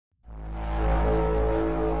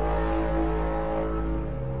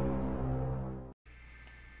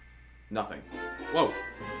Nothing. Whoa!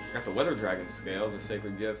 Got the Weather Dragon scale, the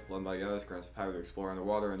sacred gift, led by goddess, grants power to explore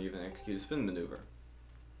underwater and even execute a spin maneuver.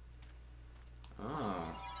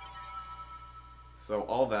 Ah. So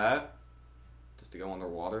all that, just to go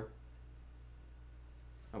underwater.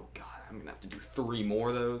 Oh god, I'm gonna have to do 3 more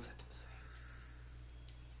of those. That's insane.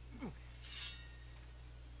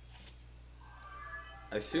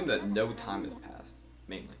 I assume that no time has passed,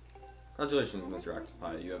 mainly. Congratulations, Mr.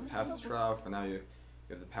 Mroctopi. You have passed this trial. For now, you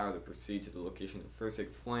have the power to proceed to the location of the first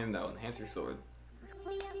sacred flame that will enhance your sword.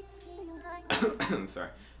 I'm sorry.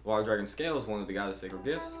 The Water Dragon Scale is one of the goddess' sacred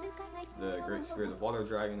gifts. The Great Spirit of Water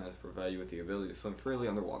Dragon has provided you with the ability to swim freely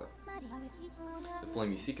underwater. The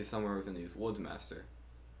flame you seek is somewhere within these woods, Master.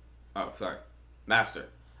 Oh, sorry. Master.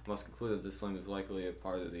 I must conclude that this flame is likely a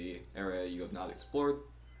part of the area you have not explored.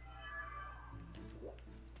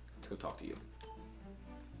 Let's go talk to you.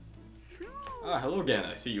 Ah, hello again.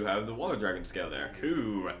 I see you have the Water Dragon Scale there.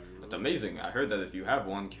 Coo! That's amazing. I heard that if you have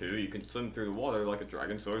one, Coo, you can swim through the water like a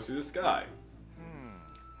dragon soars through the sky.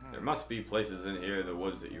 There must be places in here in the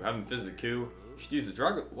woods that you haven't visited, Coo. You should use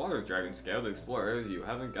the Water Dragon Scale to explore areas you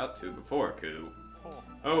haven't got to before, Coo.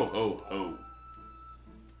 Oh, ho, ho.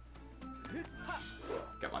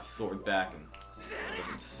 Got my sword back and it was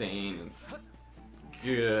insane and...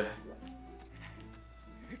 Good.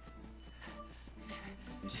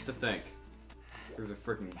 Just to think. There's a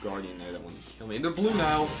freaking guardian there that wanted to kill me. And they're blue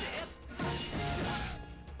now!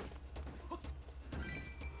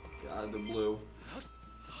 God, they're blue.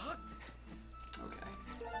 Okay.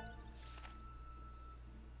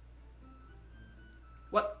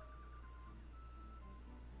 What?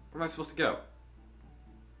 Where am I supposed to go?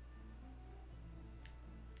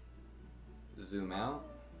 Zoom out.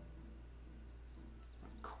 Oh,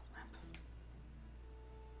 crap.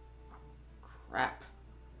 Oh, crap.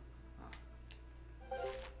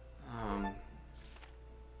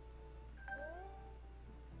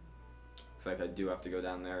 Looks like I do have to go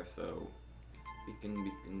down there, so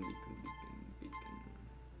beacon.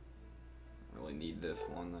 I really need this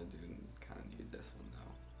one. I do kind of need this one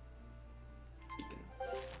though.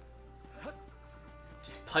 Beacon.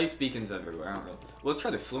 Just place beacons everywhere. I don't really. We'll try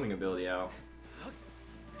the swimming ability out.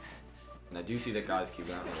 And I do see that guy's cube.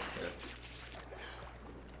 I don't really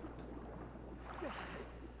care.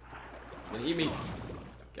 Gonna eat me.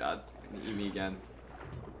 God, gonna eat me again.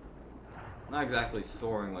 Not exactly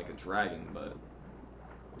soaring like a dragon, but...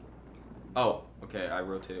 Oh, okay, I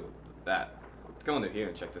rotated with that. Let's go into here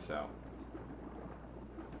and check this out.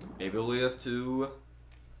 Maybe it'll lead us to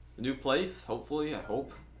a new place, hopefully, I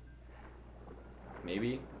hope.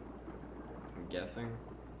 Maybe. I'm guessing.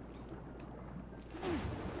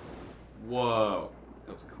 Whoa,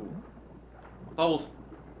 that was cool. Bubbles!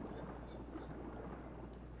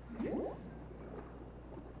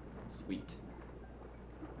 Sweet.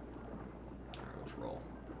 Roll.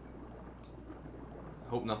 I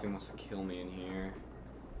hope nothing wants to kill me in here.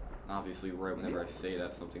 Obviously, right whenever I say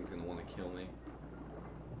that, something's gonna want to kill me.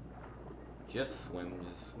 Just swim,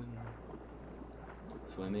 just swim.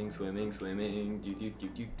 Swimming, swimming, swimming. Do do do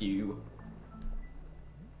do do.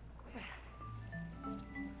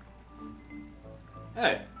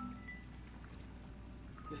 Hey!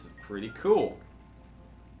 This is pretty cool.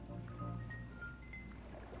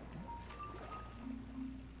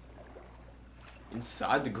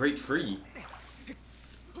 Inside the Great Tree.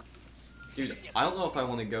 Dude, I don't know if I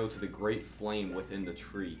want to go to the Great Flame within the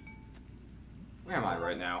tree. Where am I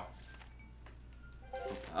right now?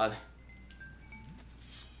 Oh god.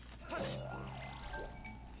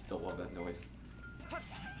 Still love that noise. Oh, crap.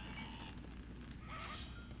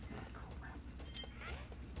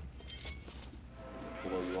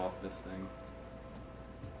 Blow you off this thing.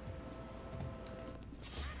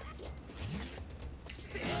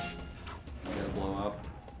 Blow up.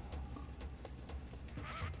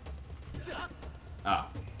 Ah.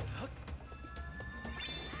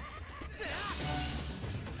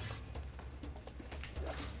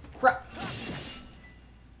 Crap!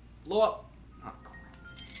 Blow up! Oh, crap.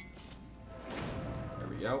 There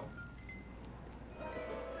we go.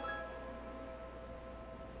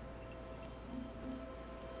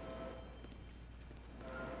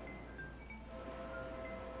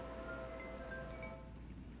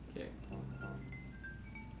 Okay.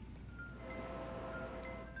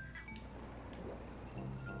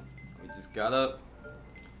 We just gotta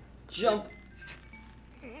jump.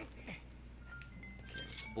 Okay,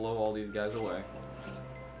 let's blow all these guys away.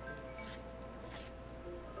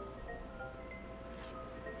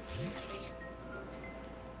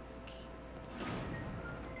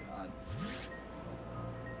 God.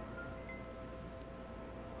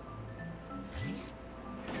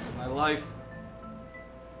 My life.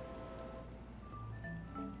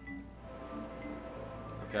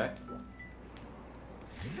 Okay.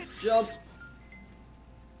 Jump!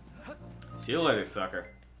 See you later, sucker.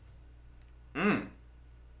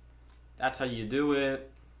 That's how you do it.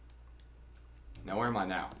 Now where am I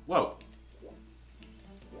now? Whoa!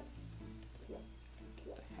 What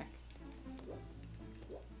the heck?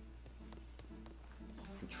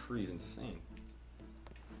 The tree's insane.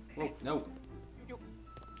 Whoa, no!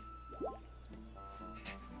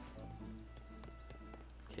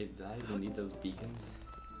 Okay, did I even need those beacons?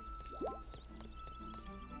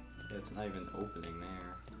 Yeah, it's not even opening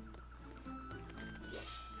there.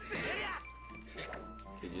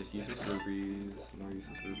 Okay, just useless rupees. More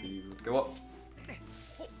useless rupees. Let's go up.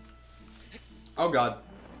 Oh god.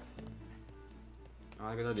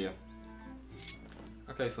 Not a good idea.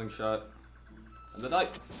 Okay, slingshot. And the die.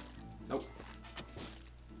 Nope.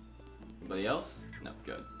 Anybody else? No,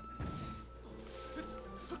 good.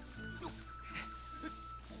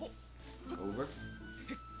 Over.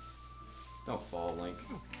 Don't fall, Link.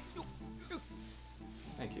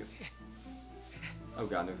 Thank you. Oh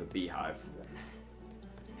god, there's a beehive.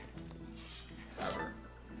 However.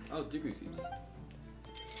 Oh, Dooku seeds.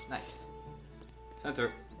 Nice.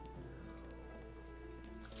 Center.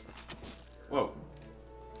 Whoa.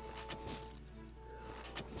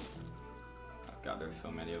 Oh god, there's so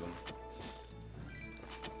many of them.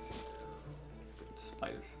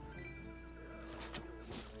 Spiders.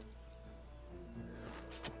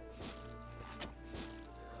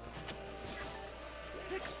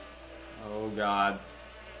 Oh god.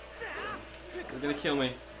 They're gonna kill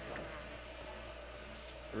me.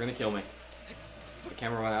 They're gonna kill me. The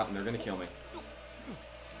camera went out and they're gonna kill me.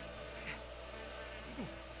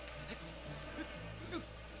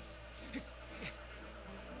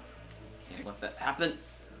 Can't let that happen.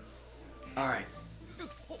 Alright.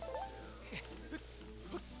 Oh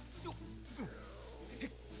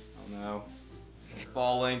no.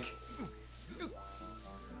 Fall, Link.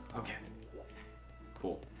 Okay.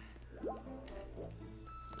 Cool.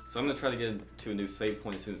 So I'm gonna try to get to a new save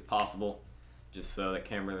point as soon as possible, just so that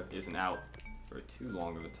camera isn't out for too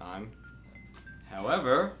long of a time.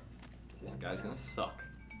 However, this guy's gonna suck.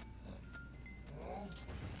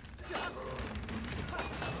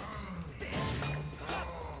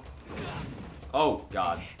 Oh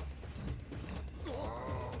god.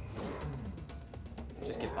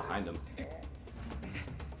 Just get behind him.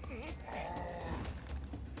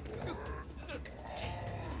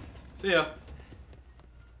 See ya.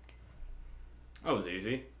 That was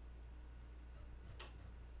easy.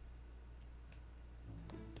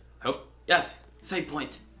 Oh, yes! Save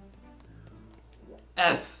point!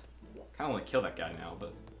 S! Kinda wanna kill that guy now,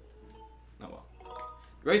 but oh well.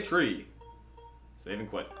 Great tree! Save and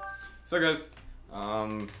quit. So guys,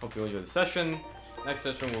 hopefully you enjoyed the session. Next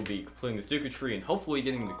session will be completing this Dooku tree and hopefully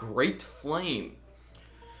getting the Great Flame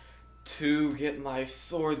to get my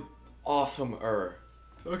sword awesomer.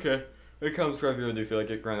 Okay. It comes for everyone. Do you feel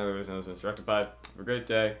like it? Grant others knows Mroctopi. Have a great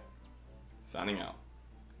day. Signing out.